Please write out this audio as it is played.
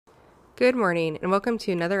Good morning, and welcome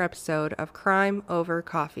to another episode of Crime Over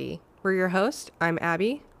Coffee. We're your host. I'm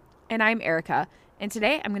Abby. And I'm Erica. And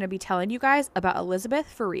today I'm going to be telling you guys about Elizabeth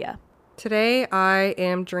Faria. Today I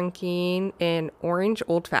am drinking an orange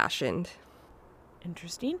old-fashioned.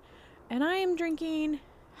 Interesting. And I am drinking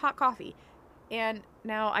hot coffee. And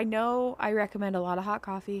now I know I recommend a lot of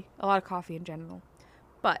coffee in general.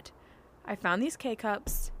 But I found these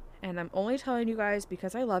K-Cups, and I'm only telling you guys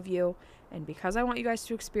because I love you and because I want you guys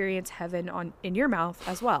to experience heaven in your mouth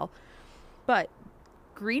as well. But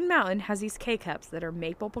Green Mountain has these K-Cups that are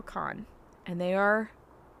maple pecan, and they are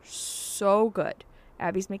so good.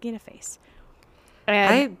 Abby's making a face.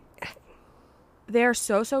 And they're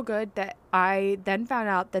so good that I then found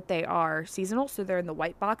out that they are seasonal, so they're in the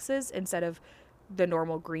white boxes instead of the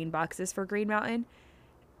normal green boxes for Green Mountain.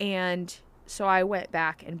 And so I went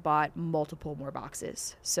back and bought multiple more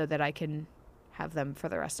boxes so that I can have them for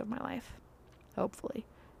the rest of my life, hopefully.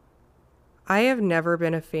 I have never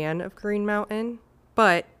been a fan of Green Mountain,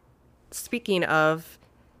 but speaking of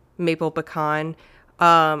maple pecan,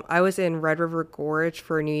 I was in Red River Gorge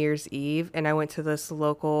for New Year's Eve, and I went to this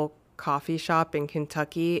local coffee shop in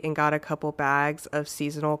Kentucky and got a couple bags of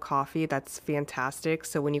seasonal coffee. That's fantastic.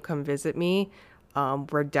 So when you come visit me,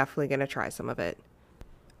 we're definitely going to try some of it.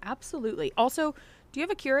 Absolutely. Also, do you have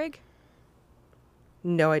a Keurig?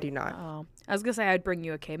 No, I do not. Oh, I was going to say I'd bring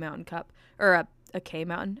you a K-Mountain cup, or a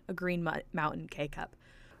Green Mountain K-Cup.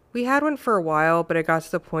 We had one for a while, but it got to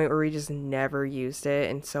the point where we just never used it,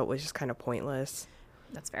 and so it was just kind of pointless.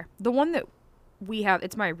 That's fair. The one that we have,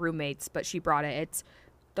 it's my roommate's, but she brought it. It's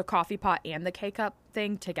the coffee pot and the K-Cup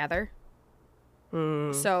thing together.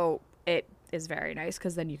 So it is very nice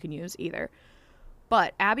because then you can use either.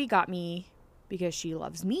 But Abby got me, because she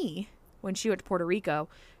loves me, when she went to Puerto Rico,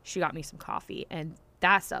 she got me some coffee. And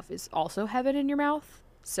that stuff is also heaven in your mouth.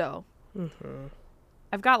 So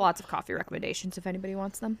I've got lots of coffee recommendations if anybody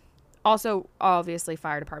wants them. Also, obviously,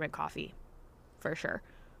 fire department coffee, for sure.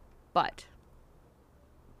 But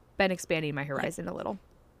been expanding my horizon a little.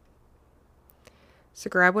 So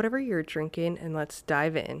grab whatever you're drinking and let's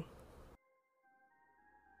dive in.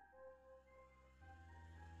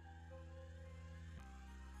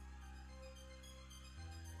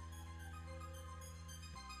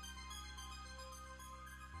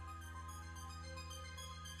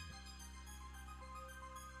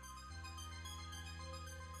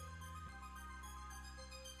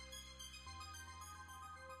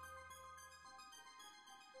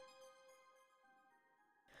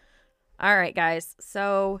 All right, guys.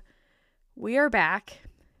 So we are back,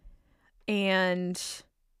 and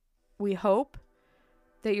we hope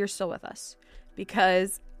that you're still with us,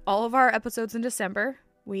 because all of our episodes in December,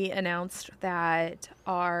 we announced that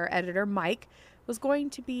our editor, Mike, was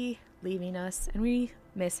going to be leaving us, and we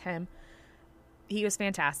miss him. He was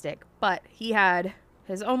fantastic, but he had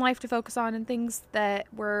his own life to focus on and things that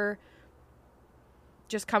were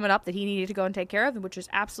just coming up that he needed to go and take care of, which is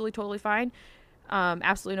absolutely totally fine.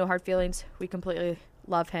 Absolutely no hard feelings. We completely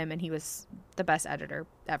love him, and he was the best editor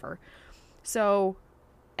ever. So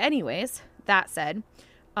anyways, that said,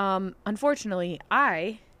 unfortunately,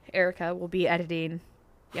 Erica, will be editing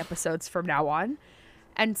the episodes from now on.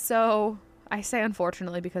 And so I say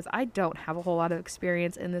unfortunately because I don't have a whole lot of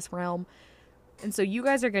experience in this realm. And so you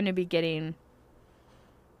guys are going to be getting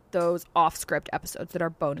those off-script episodes that our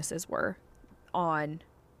bonuses were on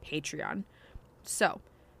Patreon. So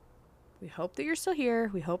we hope that you're still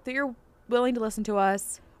here. We hope that you're willing to listen to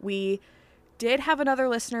us. We did have another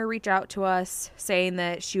listener reach out to us saying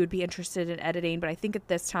that she would be interested in editing, but I think at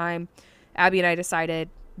this time, Abby and I decided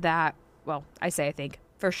that, well, I think,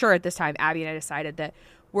 for sure at this time, Abby and I decided that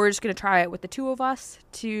we're just going to try it with the two of us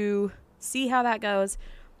to see how that goes.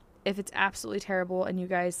 If it's absolutely terrible and you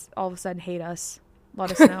guys all of a sudden hate us,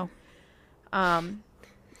 let us know. And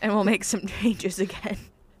we'll make some changes again.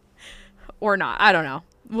 Or not. I don't know.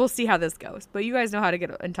 We'll see how this goes. But you guys know how to get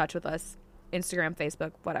in touch with us. Instagram,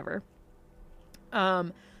 Facebook, whatever.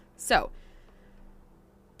 So,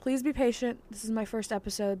 please be patient. This is my first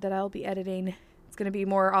episode that I'll be editing. It's going to be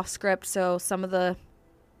more off script, so some of the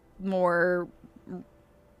more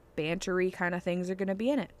bantery kind of things are going to be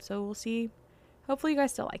in it. So we'll see. Hopefully you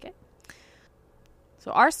guys still like it.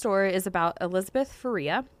 So our story is about Elizabeth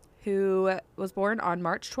Faria, who was born on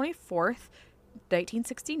March 24th,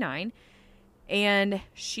 1969. And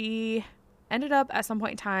she ended up at some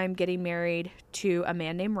point in time getting married to a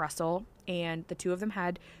man named Russell. And the two of them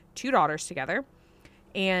had 2 daughters together.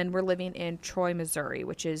 And were living in Troy, Missouri,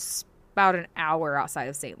 which is about an hour outside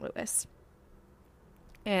of St. Louis.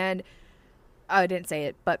 And I didn't say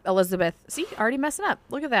it, but Elizabeth, see, already messing up.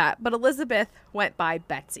 Look at that. But Elizabeth went by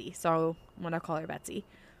Betsy. So I'm going to call her Betsy.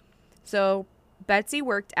 So Betsy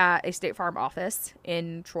worked at a State Farm office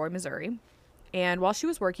in Troy, Missouri. And while she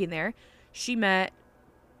was working there, she met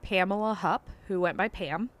Pamela Hupp, who went by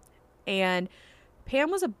Pam. And Pam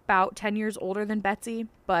was about 10 years older than Betsy,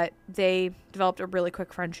 but they developed a really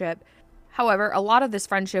quick friendship. However, a lot of this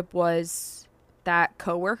friendship was that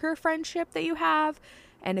coworker friendship that you have.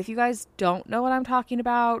 And if you guys don't know what I'm talking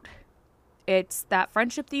about, it's that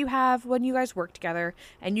friendship that you have when you guys work together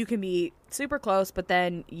and you can be super close, but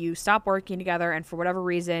then you stop working together and for whatever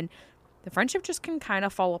reason, the friendship just can kind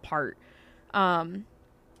of fall apart.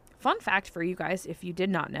 Fun fact for you guys, if you did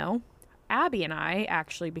not know, Abby and I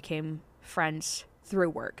actually became friends through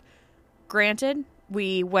work. Granted,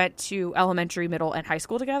 we went to elementary, middle, and high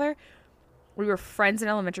school together. We were friends in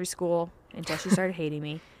elementary school until she started hating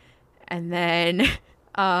me. And then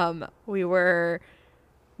we were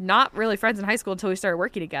not really friends in high school until we started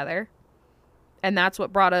working together. And that's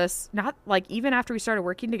what brought us, not like even after we started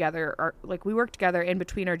working together, like we worked together in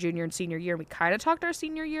between our junior and senior year, and we kind of talked our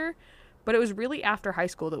senior year, but it was really after high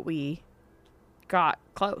school that we got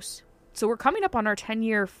close. So we're coming up on our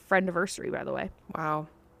 10-year friend anniversary, by the way. Wow.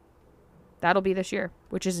 That'll be this year,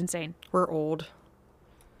 which is insane. We're old.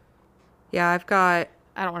 Yeah, I've got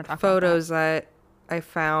I don't want to talk photos about that I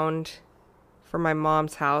found from my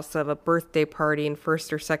mom's house of a birthday party in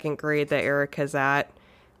first or second grade that Erica's at.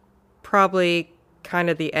 Probably kind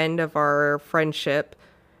of the end of our friendship.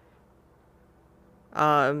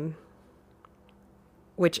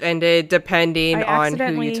 Which ended depending on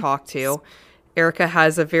who you talk to. Erica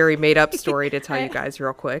has a very made up story to tell you guys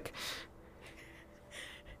real quick.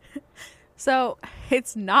 So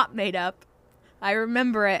it's not made up. I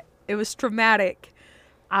remember it. It was traumatic.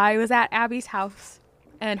 I was at Abby's house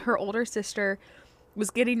and her older sister was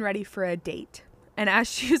getting ready for a date. And as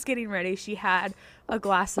she was getting ready, she had a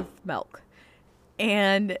glass of milk.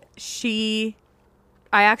 And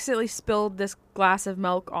I accidentally spilled this glass of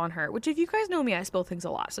milk on her, which if you guys know me, I spill things a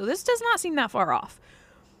lot. So this does not seem that far off.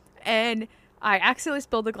 And I accidentally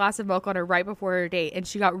spilled the glass of milk on her right before her date, and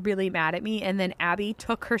she got really mad at me. And then Abby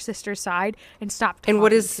took her sister's side and stopped talking to me. And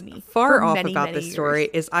what is far off about this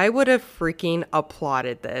story is I would have freaking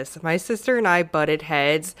applauded this. My sister and I butted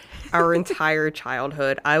heads our entire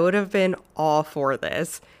childhood. I would have been all for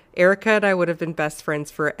this. Erica and I would have been best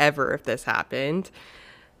friends forever if this happened.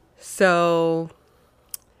 So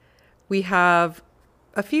we have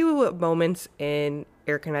a few moments in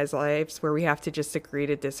Erica and I's lives where we have to just agree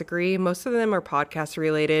to disagree. Most of them are podcast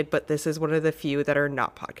related, but this is one of the few that are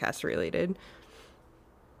not podcast related.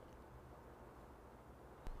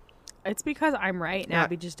 It's because I'm right and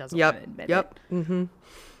Abby just doesn't want to admit it. Mm-hmm.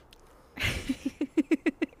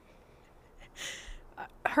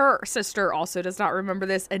 Her sister also does not remember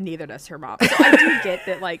this, and neither does her mom. So I do get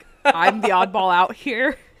that, like, I'm the oddball out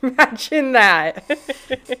here. Imagine that.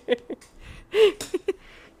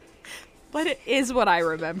 But it is what I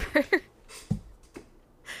remember.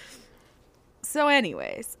 So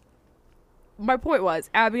anyways, my point was,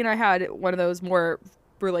 Abby and I had one of those more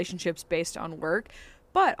relationships based on work,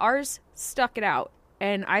 but ours stuck it out.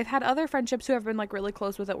 And I've had other friendships who have been like really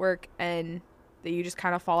close with at work, and that you just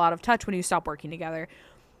kind of fall out of touch when you stop working together.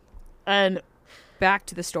 And back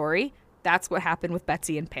to the story, that's what happened with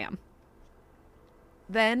Betsy and Pam.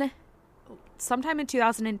 Then, sometime in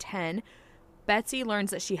 2010, Betsy learns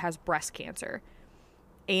that she has breast cancer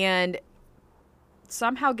and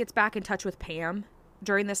somehow gets back in touch with Pam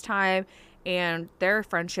during this time, and their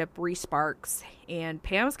friendship re-sparks. And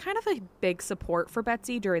Pam's kind of a big support for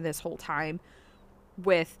Betsy during this whole time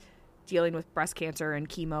with dealing with breast cancer and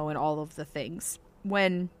chemo and all of the things.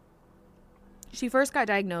 When she first got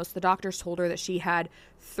diagnosed, the doctors told her that she had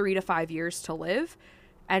 3 to 5 years to live.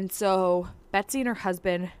 And so Betsy and her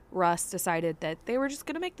husband, Russ, decided that they were just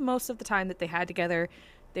going to make the most of the time that they had together.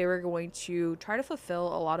 They were going to try to fulfill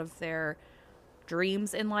a lot of their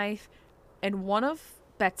dreams in life. And one of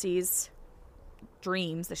Betsy's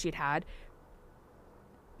dreams that she'd had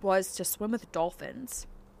was to swim with dolphins.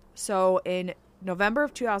 So in November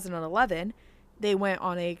of 2011, they went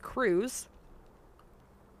on a cruise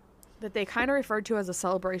that they kind of referred to as a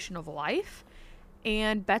celebration of life.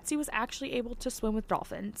 And Betsy was actually able to swim with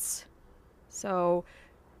dolphins. So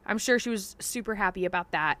I'm sure she was super happy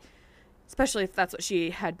about that, especially if that's what she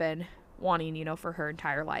had been wanting, you know, for her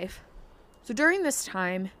entire life. So during this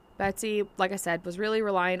time, Betsy, like I said, was really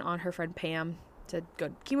relying on her friend Pam to go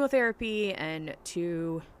to chemotherapy and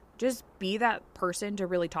to just be that person to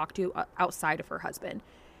really talk to outside of her husband.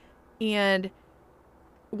 And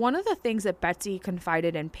one of the things that Betsy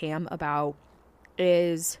confided in Pam about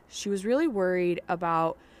is she was really worried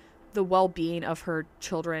about the well-being of her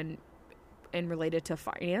children and related to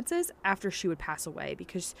finances after she would pass away,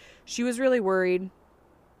 because she was really worried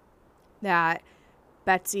that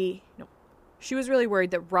she was really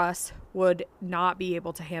worried that Russ would not be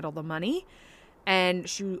able to handle the money. And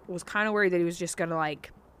she was kind of worried that he was just going to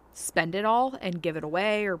like spend it all and give it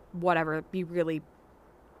away or whatever, be really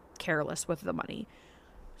careless with the money.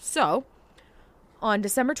 So on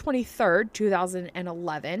December 23rd,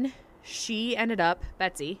 2011,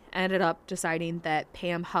 Betsy ended up deciding that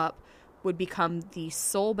Pam Hupp would become the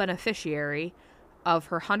sole beneficiary of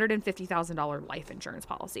her $150,000 life insurance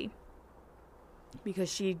policy,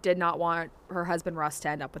 because she did not want her husband Russ to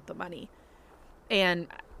end up with the money. And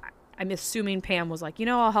I'm assuming Pam was like,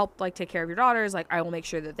 I'll help like take care of your daughters. Like, I will make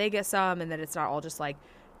sure that they get some and that it's not all just like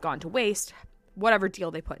gone to waste, whatever deal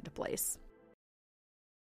they put into place.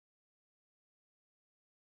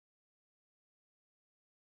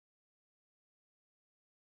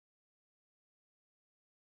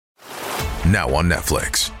 Now on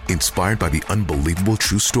Netflix, inspired by the unbelievable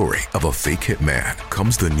true story of a fake hitman,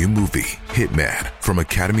 comes the new movie, Hitman, from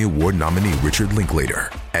Academy Award nominee Richard Linklater.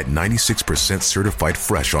 At 96% certified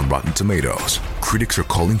fresh on Rotten Tomatoes, critics are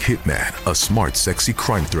calling Hitman a smart, sexy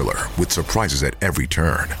crime thriller with surprises at every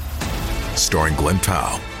turn. Starring Glenn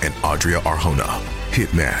Powell and Adria Arjona,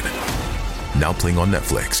 Hitman. Now playing on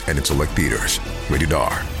Netflix and in select theaters. Rated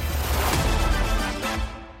R.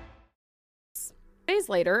 Days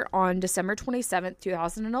later, on December 27th,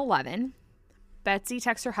 2011, Betsy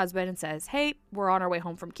texts her husband and says, hey, we're on our way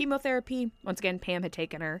home from chemotherapy. Once again, Pam had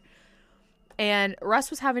taken her. And Russ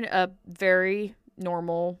was having a very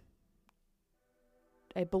normal,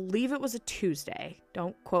 I believe it was a Tuesday.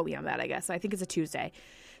 Don't quote me on that, I guess. I think it's a Tuesday.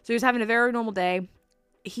 So he was having a very normal day.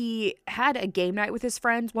 He had a game night with his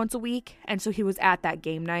friends once a week. And so he was at that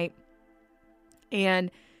game night.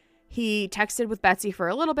 And he texted with Betsy for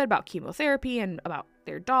a little bit about chemotherapy and about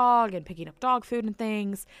their dog and picking up dog food and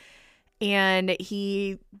things. And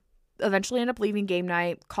he eventually ended up leaving game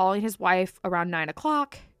night, calling his wife around 9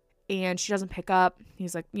 o'clock, and she doesn't pick up.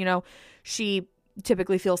 He's like, she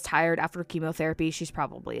typically feels tired after chemotherapy. She's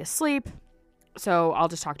probably asleep. So I'll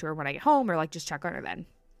just talk to her when I get home, or like just check on her then.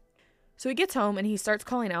 So he gets home and he starts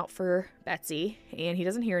calling out for Betsy, and he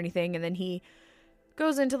doesn't hear anything. And then he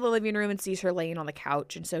goes into the living room and sees her laying on the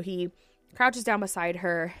couch. And so he crouches down beside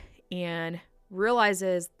her and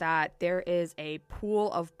realizes that there is a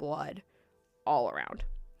pool of blood all around.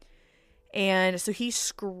 And so he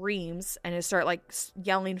screams and start like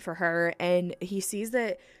yelling for her. And he sees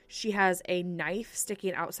that she has a knife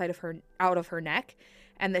sticking out of her neck,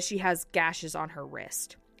 and that she has gashes on her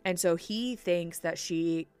wrist. And so he thinks that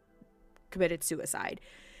she committed suicide.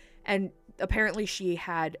 And apparently she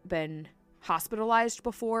had been hospitalized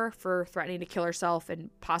before for threatening to kill herself and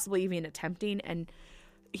possibly even attempting. And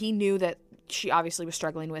he knew that she obviously was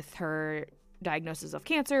struggling with her diagnosis of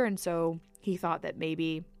cancer. And so he thought that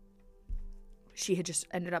maybe she had just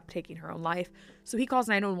ended up taking her own life. So he calls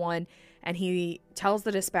 911 and he tells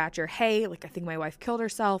the dispatcher, hey, like, I think my wife killed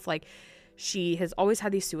herself. Like, she has always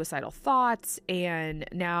had these suicidal thoughts, and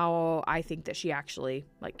now I think that she actually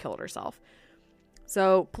like killed herself.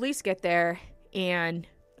 So police get there and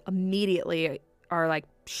immediately are like,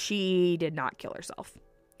 she did not kill herself.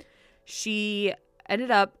 She ended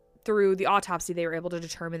up, through the autopsy, they were able to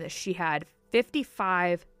determine that she had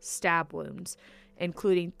 55 stab wounds,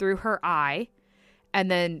 including through her eye. And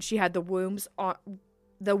then she had the wounds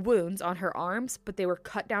on her arms, but they were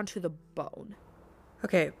cut down to the bone.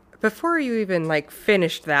 Okay, before you even like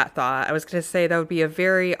finished that thought, I was going to say that would be a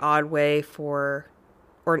very odd way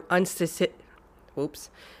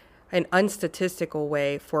an unstatistical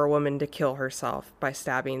way for a woman to kill herself by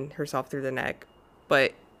stabbing herself through the neck.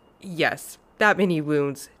 But yes, that many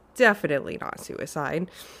wounds, definitely not suicide.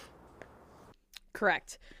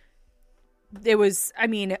 Correct. It was,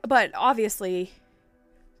 but obviously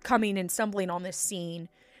coming and stumbling on this scene,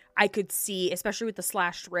 I could see, especially with the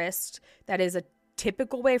slashed wrist, that is a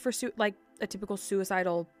typical way for a typical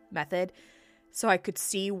suicidal method. So I could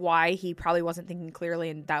see why he probably wasn't thinking clearly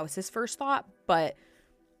and that was his first thought. But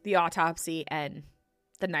the autopsy and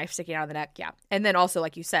the knife sticking out of the neck, yeah. And then also,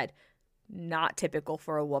 like you said, not typical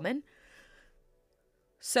for a woman.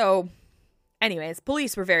 So anyways,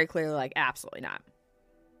 police were very clearly like, absolutely not.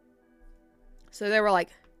 So they were like,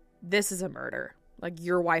 this is a murder. Like,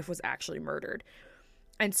 your wife was actually murdered.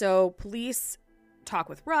 And so police talk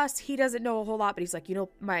with Russ. He doesn't know a whole lot, but he's like,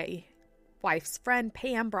 my wife's friend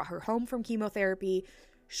Pam brought her home from chemotherapy.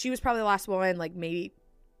 She was probably the last one. Like, maybe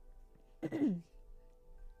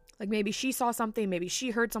maybe she saw something. Maybe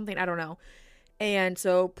she heard something. I don't know. And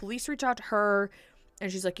so police reach out to her,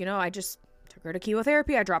 and she's like, I just took her to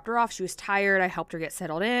chemotherapy. I dropped her off. She was tired. I helped her get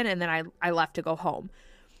settled in, and then I left to go home.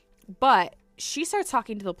 But she starts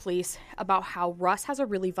talking to the police about how Russ has a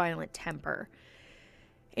really violent temper.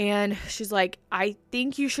 And she's like, I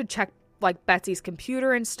think you should check, like, Betsy's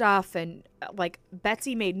computer and stuff. And, like,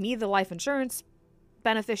 Betsy made me the life insurance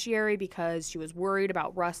beneficiary because she was worried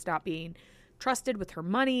about Russ not being trusted with her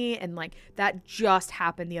money. And, like, that just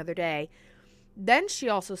happened the other day. Then she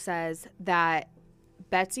also says that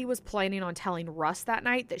Betsy was planning on telling Russ that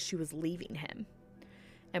night that she was leaving him.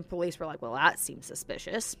 And police were like, well, that seems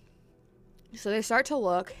suspicious. So they start to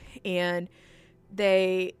look, and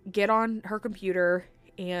they get on her computer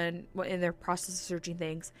and in their process of searching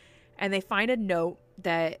things, and they find a note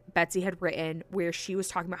that Betsy had written where she was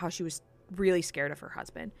talking about how she was really scared of her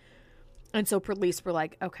husband. And so police were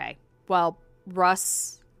like, okay, well,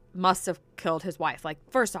 Russ must have killed his wife. Like,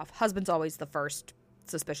 first off, husband's always the first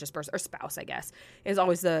suspicious person, or spouse, I guess, is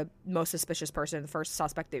always the most suspicious person, the first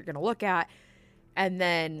suspect that you're going to look at. And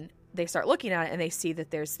then they start looking at it, and they see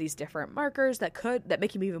that there's these different markers that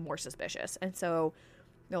make him even more suspicious. And so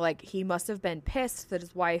they're like, he must have been pissed that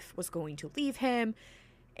his wife was going to leave him.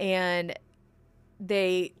 And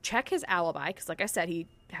they check his alibi, because like I said, he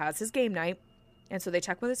has his game night. And so they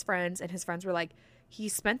check with his friends, and his friends were like, he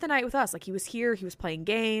spent the night with us. Like, he was here, he was playing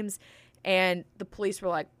games. And the police were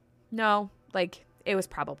like, no, like, it was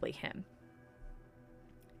probably him.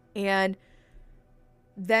 And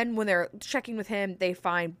then when they're checking with him, they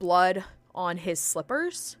find blood on his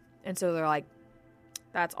slippers. And so they're like,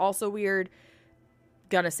 that's also weird.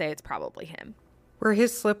 Gonna say it's probably him. Were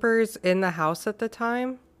his slippers in the house at the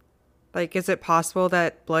time? Like, is it possible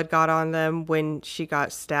that blood got on them when she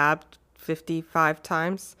got stabbed 55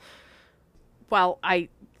 times? Well, I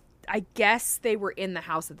guess they were in the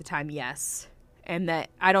house at the time, yes. And that,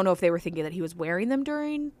 I don't know if they were thinking that he was wearing them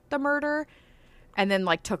during the murder, and then,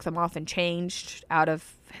 like, took them off and changed out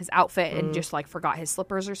of his outfit and just, like, forgot his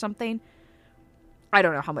slippers or something. I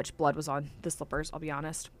don't know how much blood was on the slippers, I'll be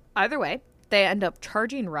honest. Either way, they end up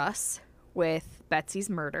charging Russ with Betsy's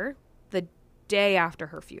murder the day after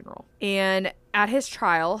her funeral. And at his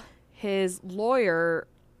trial, his lawyer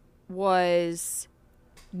was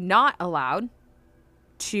not allowed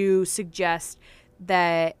to suggest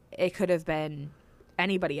that it could have been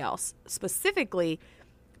anybody else, specifically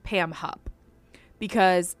Pam Hupp.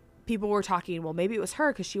 Because people were talking, well, maybe it was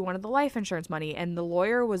her because she wanted the life insurance money. And the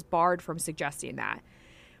lawyer was barred from suggesting that.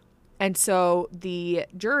 And so the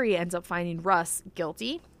jury ends up finding Russ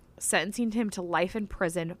guilty, sentencing him to life in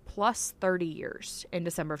prison plus 30 years in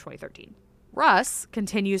December of 2013. Russ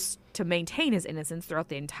continues to maintain his innocence throughout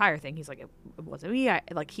the entire thing. He's like, it wasn't me.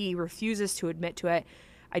 He refuses to admit to it.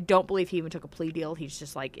 I don't believe he even took a plea deal. He's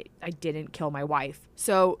just like, I didn't kill my wife.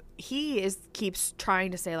 So he keeps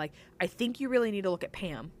trying to say, like, I think you really need to look at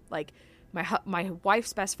Pam. Like, my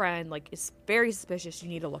wife's best friend, like, is very suspicious. You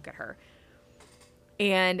need to look at her.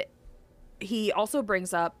 And he also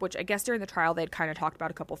brings up, which I guess during the trial they'd kind of talked about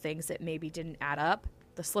a couple things that maybe didn't add up,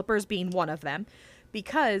 the slippers being one of them,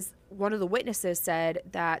 because one of the witnesses said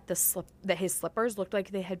that that his slippers looked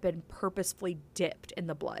like they had been purposefully dipped in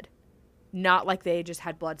the blood. Not like they just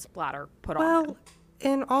had blood splatter put on them.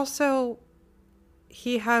 And also,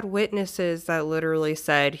 he had witnesses that literally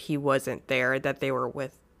said he wasn't there, that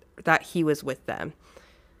he was with them.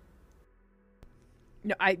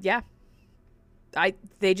 No, I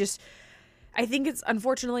think it's,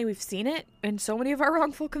 unfortunately, we've seen it in so many of our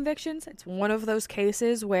wrongful convictions. It's one of those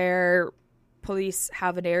cases where police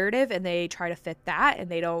have a narrative and they try to fit that, and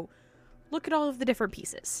they don't look at all of the different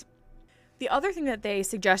pieces. The other thing that they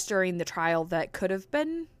suggest during the trial that could have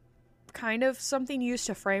been kind of something used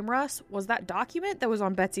to frame Russ was that document that was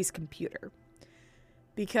on Betsy's computer.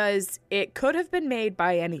 Because it could have been made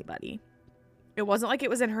by anybody. It wasn't like it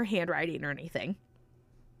was in her handwriting or anything.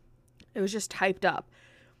 It was just typed up.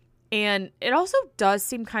 And it also does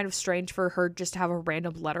seem kind of strange for her just to have a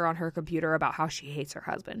random letter on her computer about how she hates her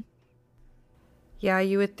husband. Yeah,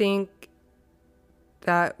 you would think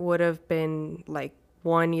that would have been, like,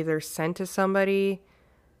 one, either sent to somebody,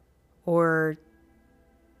 or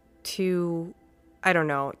two, I don't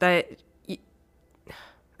know. I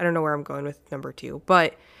don't know where I'm going with number two,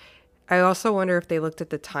 but I also wonder if they looked at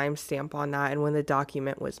the timestamp on that and when the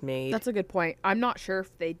document was made. That's a good point. I'm not sure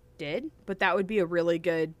if they did, but that would be a really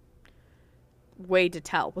good way to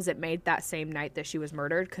tell. Was it made that same night that she was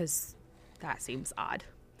murdered? Because that seems odd.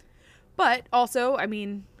 But also, I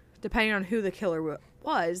mean, depending on who the killer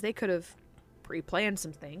was, they could have pre-planned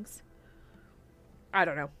some things. I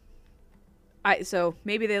don't know. So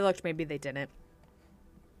maybe they looked, maybe they didn't.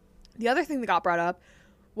 The other thing that got brought up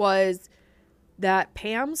was that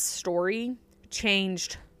Pam's story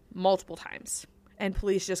changed multiple times, and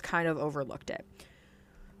police just kind of overlooked it.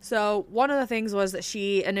 So one of the things was that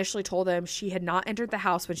she initially told him she had not entered the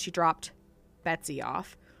house when she dropped Betsy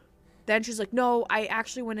off. Then she's like, no, I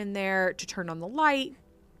actually went in there to turn on the light.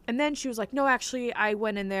 And then she was like, no, actually, I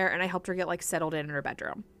went in there and I helped her get like settled in her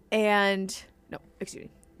bedroom. And no, excuse me.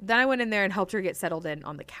 Then I went in there and helped her get settled in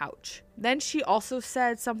on the couch. Then she also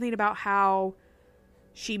said something about how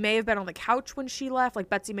she may have been on the couch when she left. Like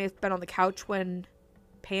Betsy may have been on the couch when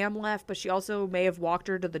Pam left, but she also may have walked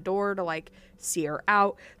her to the door to like see her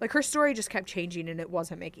out. Like her story just kept changing and it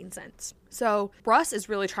wasn't making sense. So Russ is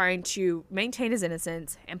really trying to maintain his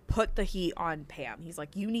innocence and put the heat on Pam. He's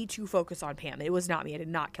like, you need to focus on Pam. It was not me. I did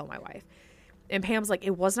not kill my wife. And Pam's like,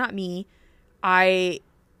 it was not me.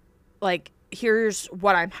 Here's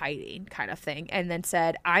what I'm hiding, kind of thing. And then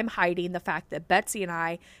said, I'm hiding the fact that Betsy and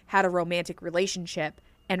I had a romantic relationship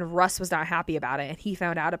and Russ was not happy about it and he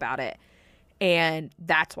found out about it. And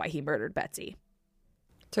that's why he murdered Betsy.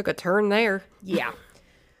 Took a turn there. Yeah.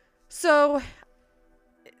 So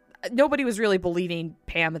nobody was really believing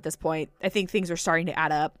Pam at this point. I think things were starting to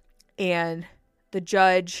add up. And the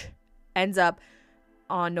judge ends up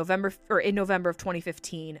in November of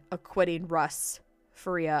 2015 acquitting Russ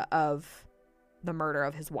Faria of the murder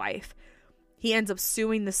of his wife. He ends up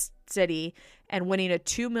suing the city and winning a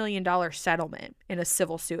 $2 million settlement in a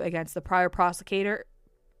civil suit against the prior prosecutor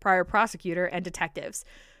and detectives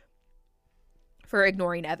for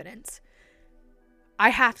ignoring evidence. I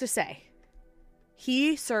have to say,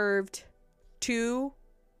 he served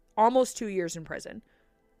almost 2 years in prison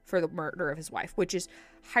for the murder of his wife, which is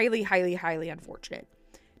highly, highly, highly unfortunate.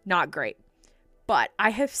 Not great. But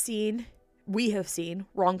we have seen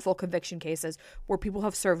wrongful conviction cases where people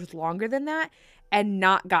have served longer than that and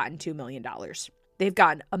not gotten $2 million. They've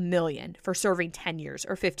gotten $1 million for serving 10 years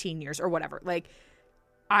or 15 years or whatever. Like,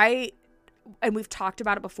 and we've talked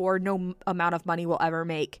about it before, no amount of money will ever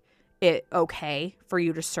make it okay for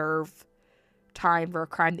you to serve time for a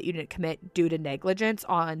crime that you didn't commit due to negligence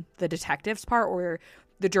on the detective's part or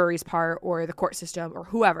the jury's part or the court system or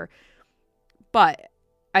whoever. But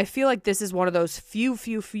I feel like this is one of those few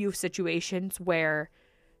situations where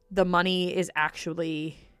the money is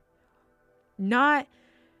actually not,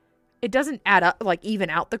 it doesn't add up, like even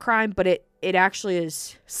out the crime, but it actually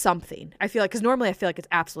is something. I feel like, because normally I feel like it's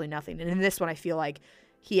absolutely nothing. And in this one, I feel like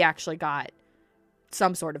he actually got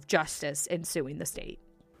some sort of justice in suing the state.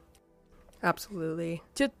 Absolutely.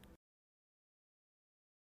 To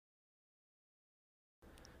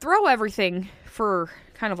throw everything for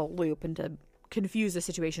kind of a loop and to confuse the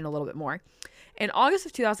situation a little bit more. In August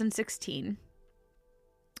of 2016,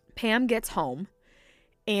 Pam gets home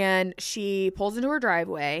and she pulls into her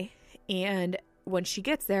driveway, and when she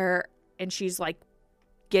gets there and she's like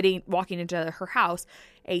walking into her house,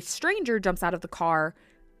 a stranger jumps out of the car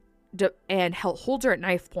and holds her at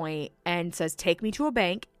knife point and says, "Take me to a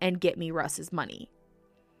bank and get me Russ's money."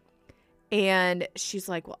 And she's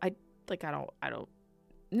like, "Well, I don't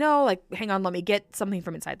know, like, hang on, let me get something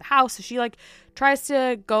from inside the house." So she like tries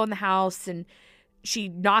to go in the house and she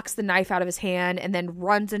knocks the knife out of his hand and then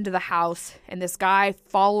runs into the house, and this guy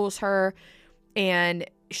follows her, and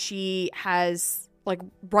she has like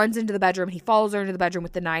runs into the bedroom. He follows her into the bedroom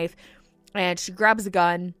with the knife, and she grabs a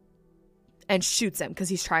gun and shoots him because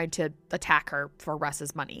he's trying to attack her for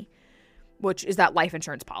Russ's money, which is that life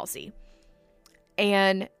insurance policy.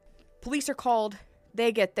 And police are called.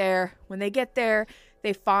 They get there. When they get there,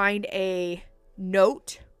 they find a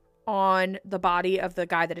note on the body of the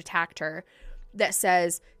guy that attacked her that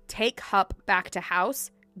says, "Take Hupp back to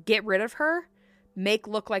house, get rid of her, make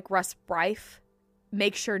look like Russ Brife,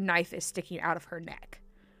 make sure knife is sticking out of her neck."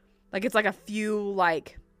 Like, it's like a few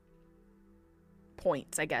like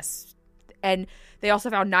points, I guess. And they also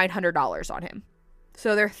found $900 on him.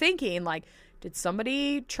 So they're thinking, like, did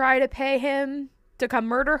somebody try to pay him to come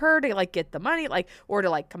murder her to like get the money, like, or to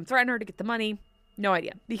like come threaten her to get the money? No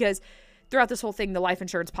idea, because throughout this whole thing, the life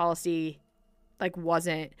insurance policy like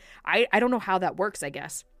wasn't, I don't know how that works, I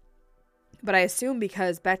guess, but I assume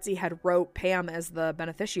because Betsy had wrote Pam as the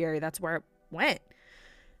beneficiary, that's where it went.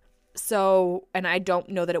 So, and I don't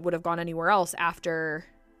know that it would have gone anywhere else after,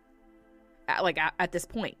 like, at this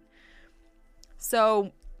point.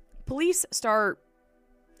 So police start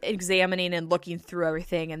examining and looking through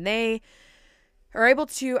everything, and they are able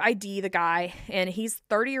to ID the guy, and he's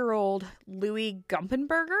 30-year-old Louis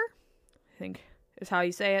Gumpenberger, I think is how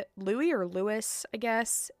you say it. Louis or Lewis, I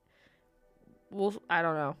guess. Well, I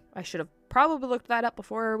don't know. I should have probably looked that up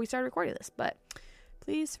before we started recording this, but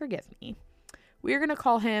please forgive me. We're going to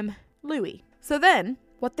call him Louis. So then,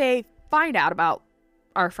 what they find out about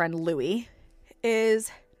our friend Louis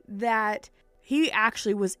is that He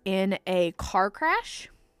actually was in a car crash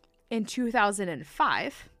in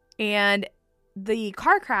 2005, and the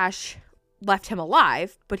car crash left him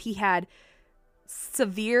alive, but he had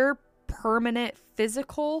severe permanent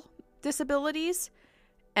physical disabilities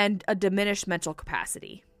and a diminished mental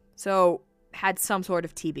capacity. So had some sort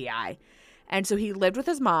of TBI. And so he lived with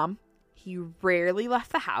his mom. He rarely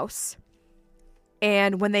left the house.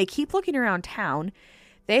 And when they keep looking around town,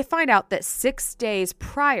 they find out that 6 days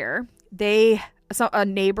prior, a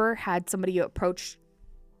neighbor had somebody approach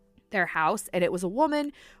their house, and it was a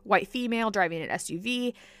woman, white female, driving an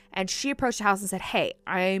SUV, and she approached the house and said, "Hey,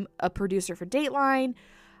 I'm a producer for Dateline.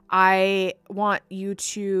 I want you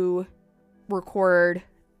to record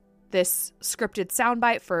this scripted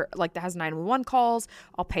soundbite for that has 911 calls.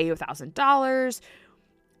 I'll pay you $1,000.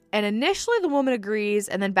 And initially the woman agrees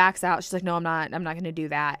and then backs out. She's like, "No, I'm not going to do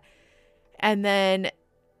that." And then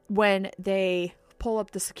when they pull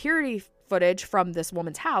up the security footage from this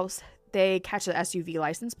woman's house, they catch the SUV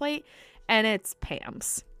license plate, and it's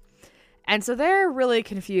Pam's. And so they're really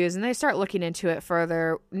confused, and they start looking into it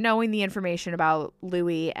further, knowing the information about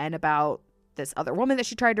Louie and about this other woman that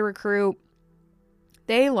she tried to recruit.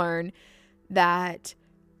 They learn that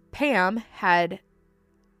Pam had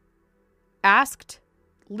asked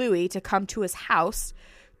Louie to come to his house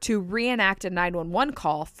to reenact a 911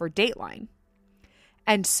 call for Dateline.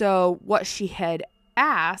 And so what she had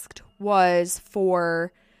asked was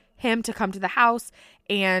for him to come to the house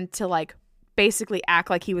and to basically act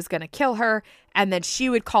like he was going to kill her, and then she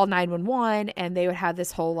would call 911, and they would have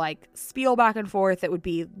this whole spiel back and forth that would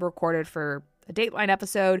be recorded for a Dateline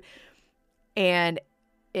episode. And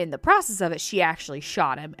in the process of it, she actually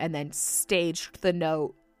shot him and then staged the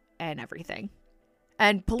note and everything.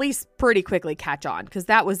 And police pretty quickly catch on, because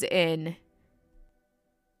that was in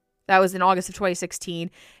August of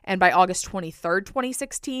 2016, and by August 23rd,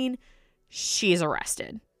 2016, she's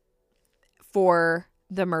arrested for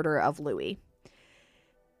the murder of Louie.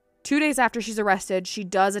 2 days after she's arrested, she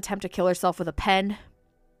does attempt to kill herself with a pen.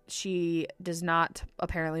 She does not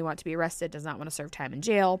apparently want to be arrested, does not want to serve time in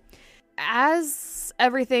jail. As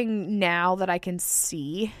everything now that I can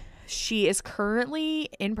see, she is currently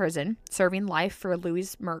in prison serving life for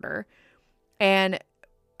Louie's murder. And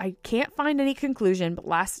I can't find any conclusion, but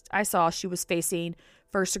last I saw, she was facing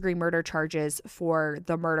first-degree murder charges for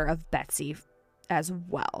the murder of Betsy as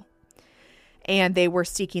well. And they were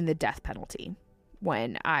seeking the death penalty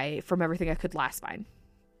from everything I could last find.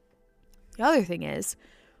 The other thing is,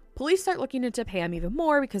 police start looking into Pam even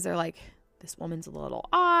more, because they're like, this woman's a little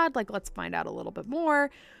odd. Let's find out a little bit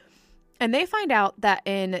more. And they find out that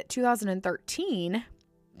in 2013,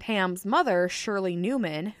 Pam's mother, Shirley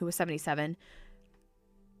Newman, who was 77,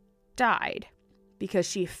 died because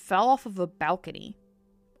she fell off of a balcony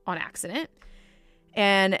on accident.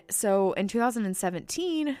 And so in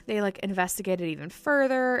 2017, they investigated even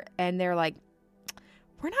further, and they're like,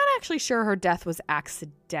 we're not actually sure her death was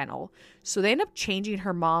accidental. So they end up changing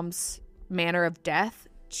her mom's manner of death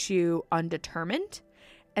to undetermined,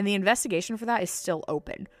 and the investigation for that is still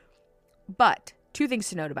open. But 2 things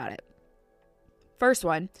to note about it. First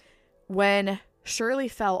one, when Shirley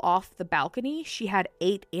fell off the balcony, she had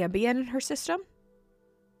 8 Ambien in her system,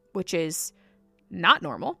 which is not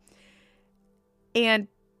normal. And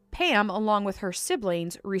Pam, along with her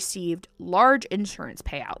siblings, received large insurance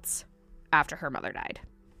payouts after her mother died.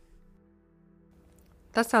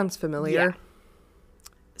 That sounds familiar. Yeah.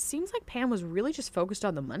 Seems like Pam was really just focused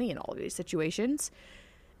on the money in all of these situations.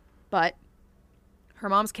 But her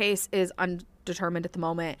mom's case is undetermined at the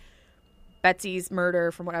moment. Betsy's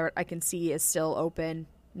murder, from what I can see, is still open,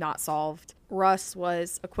 not solved. Russ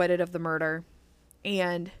was acquitted of the murder.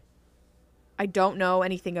 And I don't know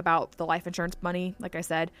anything about the life insurance money, like I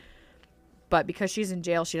said. But because she's in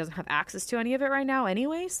jail, she doesn't have access to any of it right now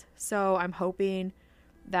anyways. So I'm hoping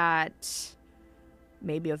that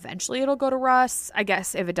maybe eventually it'll go to Russ. I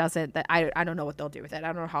guess if it doesn't, that I don't know what they'll do with it. I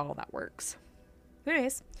don't know how all that works.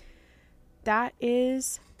 Anyways, that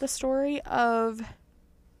is the story of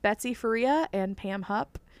Betsy Faria and Pam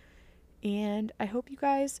Hupp. And I hope you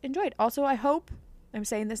guys enjoyed. Also, I'm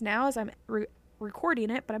saying this now as I'm recording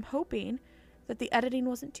it, but I'm hoping that the editing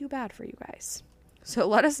wasn't too bad for you guys. So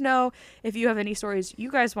let us know if you have any stories you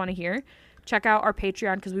guys want to hear. Check out our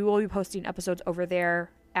Patreon, because we will be posting episodes over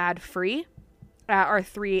there ad-free at our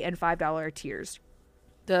 $3 and $5 tiers.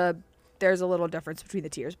 There's a little difference between the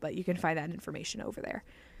tiers, but you can find that information over there.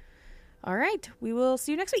 All right, we will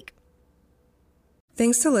see you next week.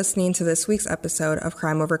 Thanks to listening to this week's episode of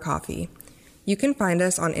Crime Over Coffee. You can find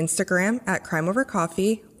us on Instagram at Crime Over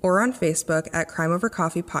Coffee or on Facebook at Crime Over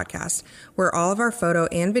Coffee Podcast, where all of our photo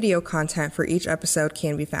and video content for each episode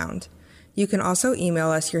can be found. You can also email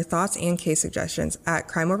us your thoughts and case suggestions at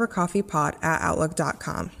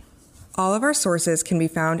crimeovercoffeepod@outlook.com. All of our sources can be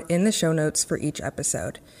found in the show notes for each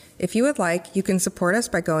episode. If you would like, you can support us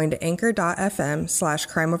by going to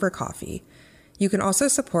anchor.fm/crimeovercoffee. You can also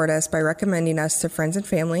support us by recommending us to friends and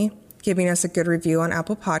family, giving us a good review on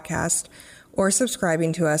Apple Podcasts, or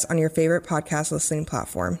subscribing to us on your favorite podcast listening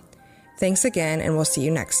platform. Thanks again, and we'll see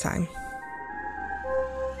you next time.